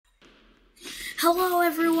Hello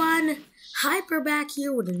everyone, Hyper back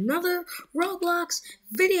here with another Roblox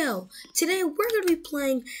video. Today we're going to be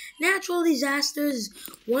playing Natural Disasters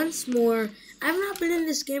once more. I've not been in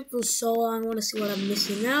this game for so long, I want to see what I'm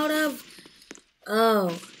missing out of.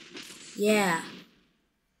 Oh, yeah.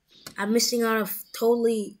 I'm missing out of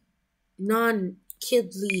totally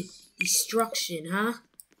non-kidly destruction, huh?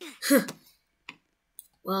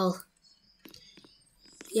 Well,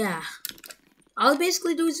 yeah. All I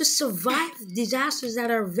basically do is just survive disasters that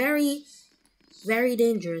are very, very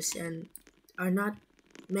dangerous and are not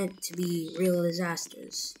meant to be real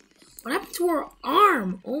disasters. What happened to her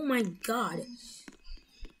arm? Oh my god.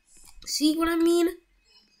 See what I mean?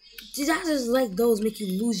 Disasters like those make you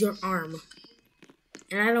lose your arm.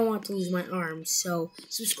 And I don't want to lose my arm. So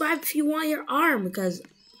subscribe if you want your arm, because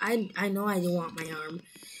I know I do want my arm.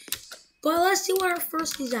 But let's see what our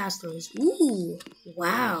first disaster is. Ooh,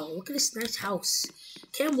 wow, look at this nice house.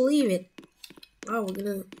 Can't believe it. Wow, we're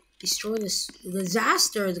gonna destroy this. The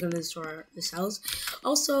disaster is gonna destroy this house.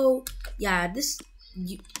 Also, yeah,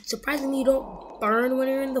 surprisingly you don't burn when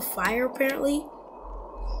you're in the fire, apparently.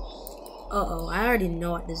 Uh-oh, I already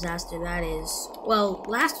know what disaster that is. Well,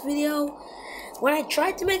 last video, when I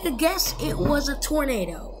tried to make a guess, it was a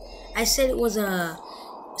tornado. I said it was a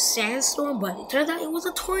sandstorm, but it turns out it was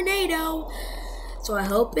a tornado. So I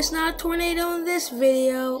hope it's not a tornado in this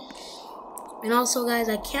video. And also, guys,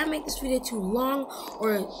 I can't make this video too long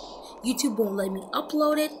or YouTube won't let me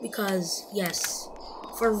upload it because, yes,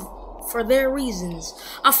 for their reasons.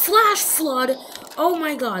 A flash flood. Oh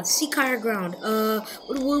my god, seek higher ground.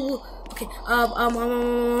 Okay,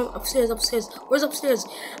 upstairs. Where's upstairs?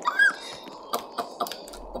 Up.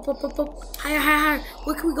 Higher.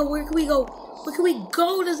 Where can we go? Where can we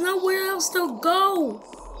go? There's nowhere else to go.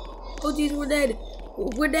 Oh, geez, we're dead.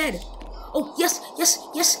 Oh, yes.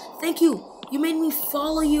 Thank you. You made me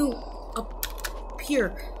follow you up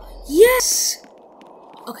here. Yes.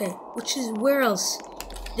 Okay, where else?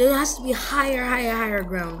 There has to be higher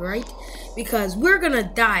ground, right? Because we're gonna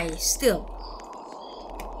die still.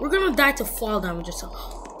 We're gonna die to fall down just so.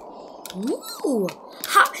 Ooh.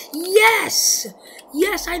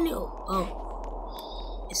 Yes, I knew. Oh.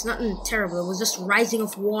 It's nothing terrible. It was just rising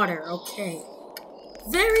of water. Okay.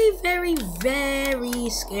 Very, very, very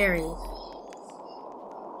scary.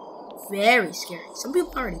 Very scary. Some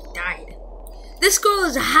people already died. This girl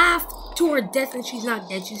is half to her death and she's not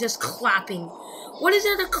dead. She's just clapping. What is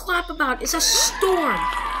there to clap about? It's a storm.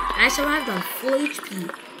 And I survived on full HP.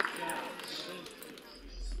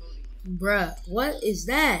 Bruh, what is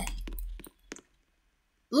that?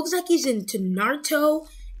 Looks like he's into Naruto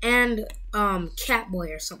and Catboy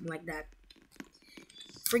or something like that.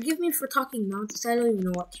 Forgive me for talking nonsense. I don't even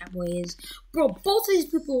know what Catboy is. Bro, both of these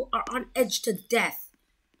people are on edge to death.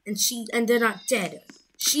 And they're not dead.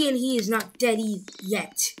 She and he is not dead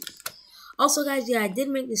yet. Also, guys, yeah, I did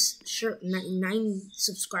make this shirt 9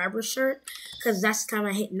 subscriber shirt because that's the time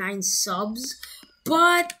I hit 9 subs.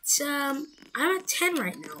 But I'm at 10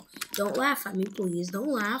 right now. Don't laugh at me, please. Don't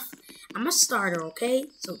laugh. I'm a starter, okay?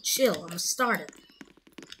 So chill. I'm a starter.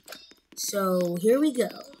 So here we go.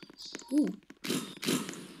 Ooh.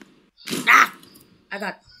 Ah! I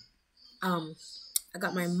got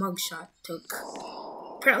my mugshot took.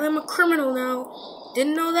 Apparently I'm a criminal now.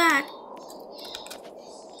 Didn't know that.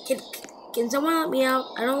 Can someone let me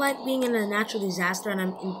out? I don't like being in a natural disaster and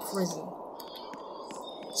I'm in prison.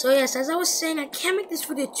 So yes, as I was saying, I can't make this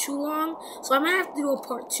video too long. So I might have to do a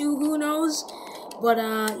part 2, who knows. But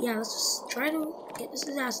yeah, let's just try to get this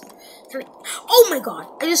disaster. Oh my god,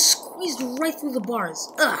 I just squeezed right through the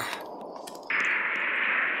bars. Ugh.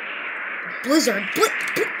 Blizzard.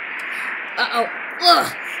 Uh-oh.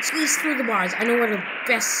 Ugh. Squeeze through the bars. I know where the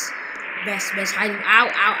best hiding. Ow.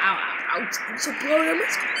 I'm so blown.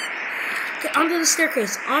 Okay, under the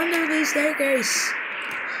staircase. I don't want to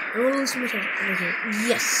lose too much over here.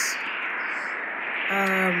 Yes.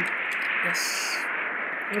 Yes.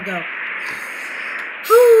 Here we go.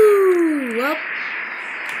 Whoo! Well.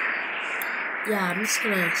 Yeah, I'm just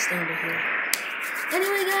gonna stand over here.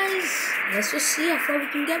 Anyway, guys, let's just see how far we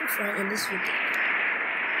can get before I end this video.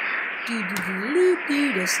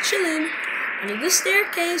 Just chilling under the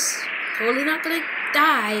staircase. Totally not gonna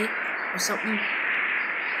die or something.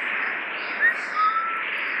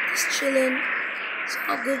 Just chilling. It's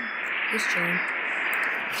all good. Just chilling.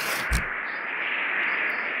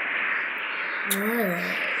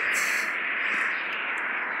 Alright.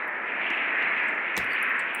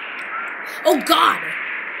 Oh god!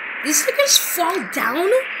 Did stickers fall down?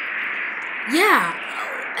 Yeah,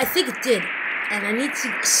 I think it did. And I need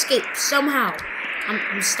to escape somehow.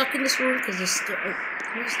 I'm stuck in this room because there's still. Oh,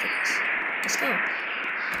 let's go.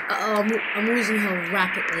 I'm losing health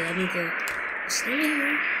rapidly. I need to stand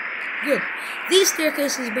here. Good. These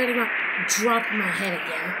staircases better not drop my head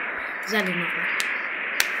again, because I did not like it.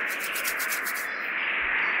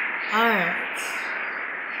 Alright.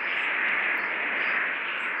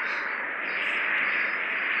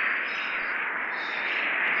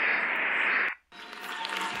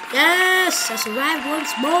 Yes! I survived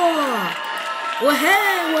once more! Well,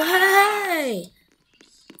 hey! Well, hey!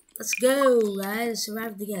 Let's go, guys.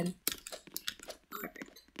 Survived again. Alright.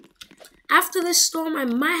 After this storm, I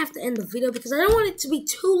might have to end the video because I don't want it to be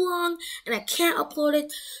too long and I can't upload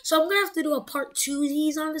it. So I'm going to have to do a part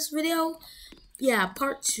 2 on this video. Yeah,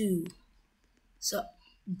 part 2. So,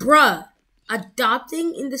 bruh,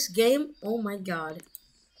 adopting in this game? Oh my god.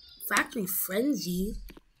 Factory Frenzy?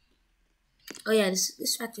 Oh yeah,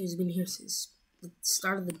 this factory has been here since the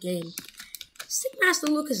start of the game. Stickmaster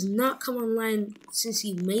Luke has not come online since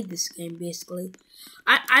he made this game, basically.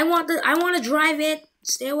 I want to drive it.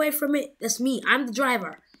 Stay away from it. That's me. I'm the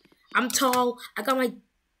driver. I'm tall. I got my...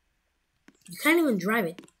 You can't even drive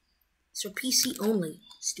it. It's for PC only.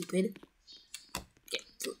 Stupid. Okay,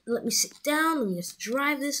 let me sit down. Let me just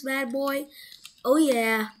drive this bad boy. Oh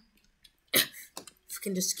yeah. If I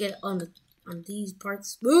can just get on these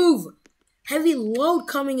parts. Move! Heavy load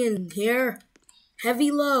coming in here. Heavy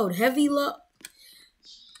load. Heavy load.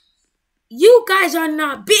 You guys are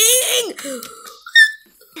not being...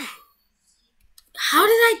 How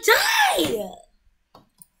did I die?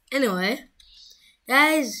 Anyway,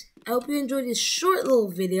 guys, I hope you enjoyed this short little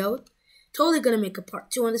video. Totally gonna make a part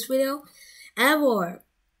 2 on this video. And more.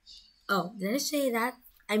 Oh, did I say that?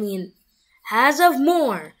 I mean, as of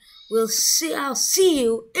more, I'll see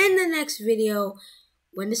you in the next video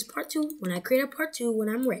when I create a part 2 when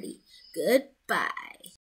I'm ready. Goodbye.